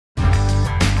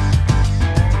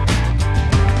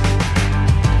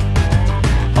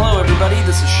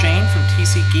this is Shane from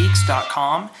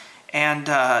tcgeeks.com,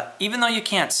 and even though you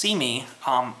can't see me,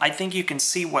 I think you can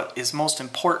see what is most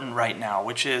important right now,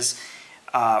 which is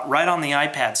right on the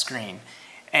iPad screen.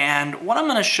 And what I'm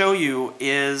going to show you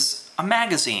is a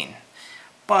magazine,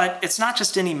 but it's not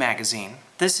just any magazine.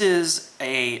 This is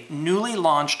a newly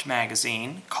launched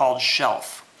magazine called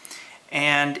Shelf,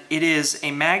 and it is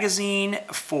a magazine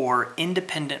for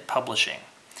independent publishing.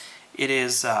 It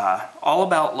is all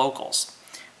about locals.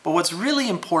 But what's really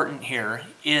important here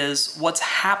is what's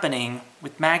happening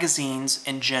with magazines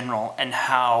in general and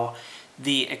how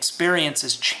the experience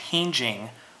is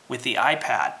changing with the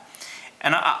iPad.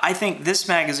 And I think this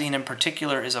magazine in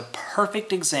particular is a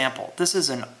perfect example. This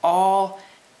is an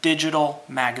all-digital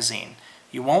magazine.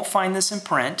 You won't find this in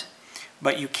print,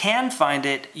 but you can find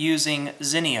it using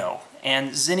Zinio.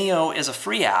 And Zinio is a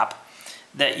free app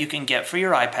that you can get for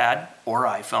your iPad or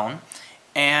iPhone,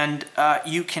 and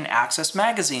you can access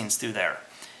magazines through there.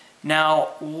 Now,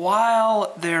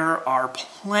 while there are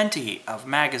plenty of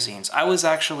magazines, I was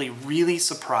actually really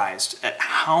surprised at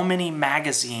how many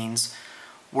magazines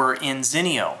were in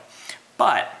Zinio.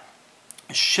 But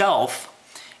Shelf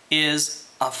is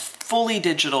a fully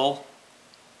digital,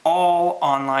 all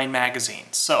online magazine.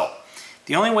 So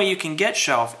the only way you can get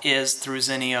Shelf is through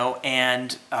Zinio,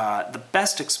 and the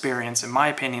best experience, in my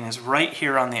opinion, is right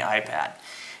here on the iPad.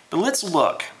 But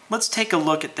let's take a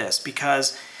look at this,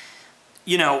 because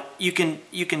you know, you can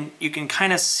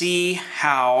kind of see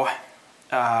how,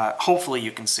 hopefully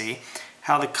you can see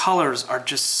how the colors are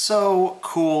just so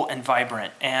cool and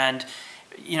vibrant. And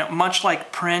you know, much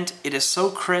like print, it is so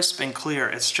crisp and clear.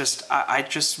 It's just, I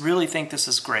just really think this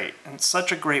is great, and it's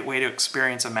such a great way to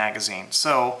experience a magazine.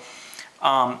 So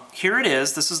here it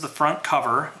is. This is the front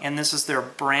cover, and this is their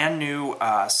brand new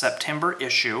September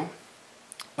issue.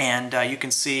 And you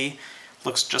can see,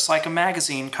 looks just like a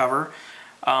magazine cover.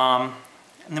 And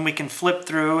then we can flip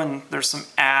through, and there's some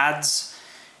ads.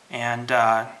 And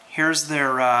here's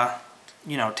their,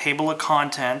 you know, table of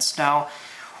contents. Now,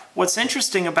 what's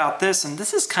interesting about this, and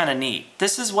this is kind of neat,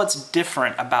 this is what's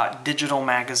different about digital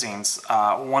magazines,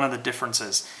 one of the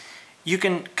differences. You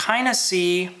can kind of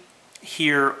see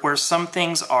here where some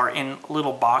things are in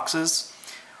little boxes.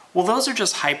 Well, those are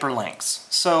just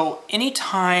hyperlinks. So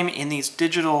anytime in these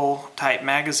digital type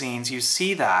magazines you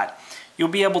see that, you'll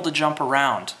be able to jump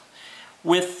around.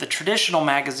 With the traditional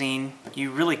magazine, you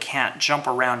really can't jump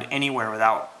around anywhere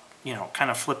without, you know,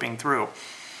 kind of flipping through.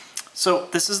 So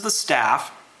this is the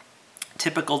staff,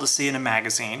 typical to see in a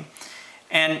magazine.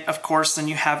 And of course, then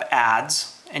you have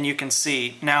ads, and you can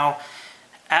see. Now,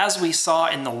 as we saw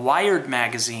in the Wired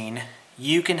magazine,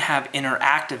 you can have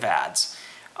interactive ads.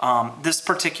 This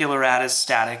particular ad is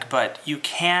static, but you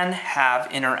can have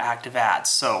interactive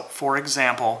ads. So, for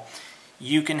example,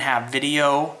 you can have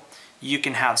video, you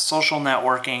can have social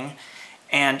networking,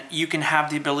 and you can have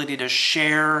the ability to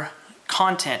share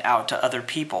content out to other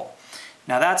people.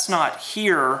 Now, that's not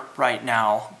here right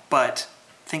now, but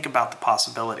think about the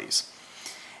possibilities.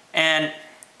 And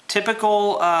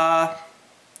typical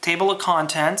table of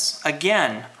contents,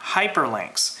 again,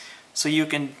 hyperlinks. So you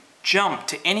can jump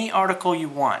to any article you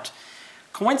want.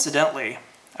 Coincidentally,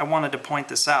 I wanted to point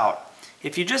this out.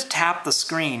 If you just tap the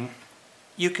screen,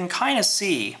 you can kind of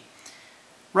see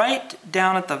right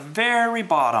down at the very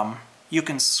bottom, you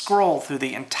can scroll through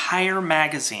the entire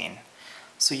magazine.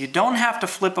 So you don't have to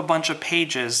flip a bunch of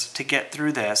pages to get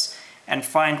through this and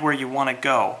find where you want to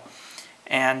go.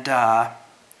 And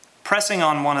pressing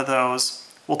on one of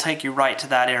those will take you right to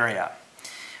that area.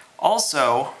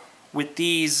 Also, with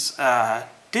these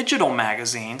digital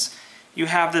magazines, you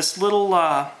have this little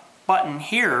button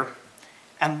here,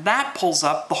 and that pulls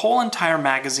up the whole entire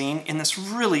magazine in this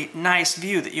really nice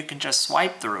view that you can just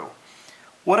swipe through.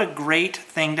 What a great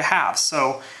thing to have.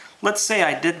 So let's say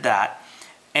I did that,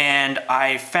 and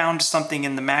I found something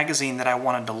in the magazine that I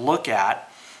wanted to look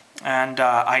at, and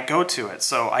I go to it.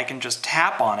 So I can just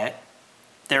tap on it.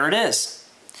 There it is.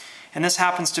 And this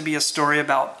happens to be a story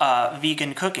about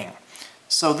vegan cooking.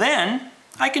 So then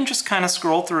I can just kind of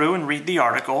scroll through and read the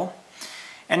article.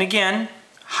 And again,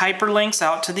 hyperlinks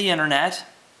out to the internet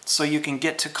so you can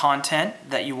get to content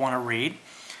that you want to read.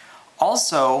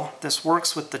 Also, this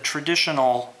works with the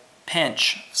traditional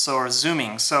pinch, or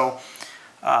zooming. So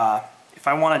if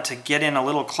I wanted to get in a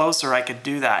little closer, I could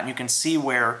do that. And you can see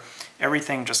where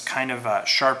everything just kind of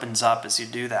sharpens up as you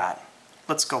do that.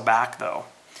 Let's go back though.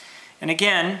 And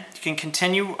again, you can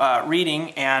continue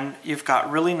reading, and you've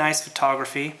got really nice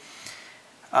photography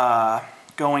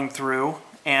going through,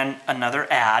 and another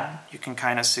ad you can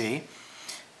kind of see.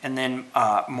 And then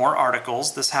more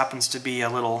articles. This happens to be a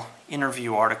little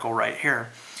interview article right here.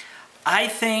 I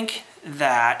think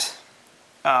that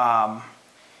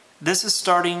This is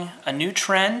starting a new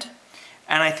trend,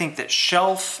 and I think that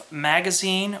Shelf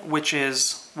magazine, which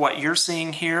is what you're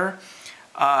seeing here,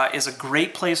 is a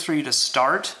great place for you to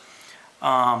start.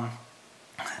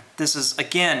 This is,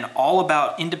 again, all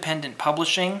about independent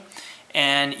publishing,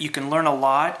 and you can learn a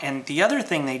lot. And the other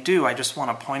thing they do, I just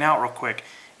want to point out real quick,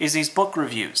 is these book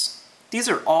reviews. These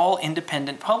are all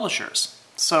independent publishers.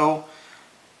 So,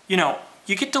 you know,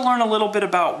 you get to learn a little bit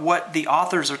about what the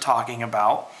authors are talking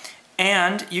about,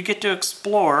 and you get to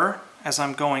explore, as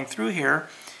I'm going through here,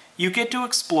 you get to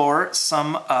explore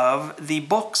some of the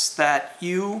books that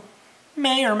you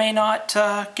may or may not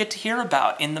get to hear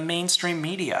about in the mainstream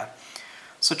media.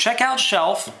 So check out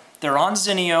Shelf. They're on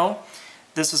Zinio.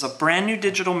 This is a brand new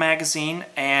digital magazine,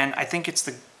 and I think it's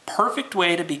the perfect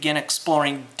way to begin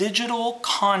exploring digital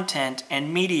content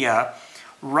and media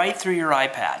right through your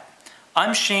iPad.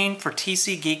 I'm Shane for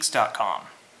TCGeeks.com.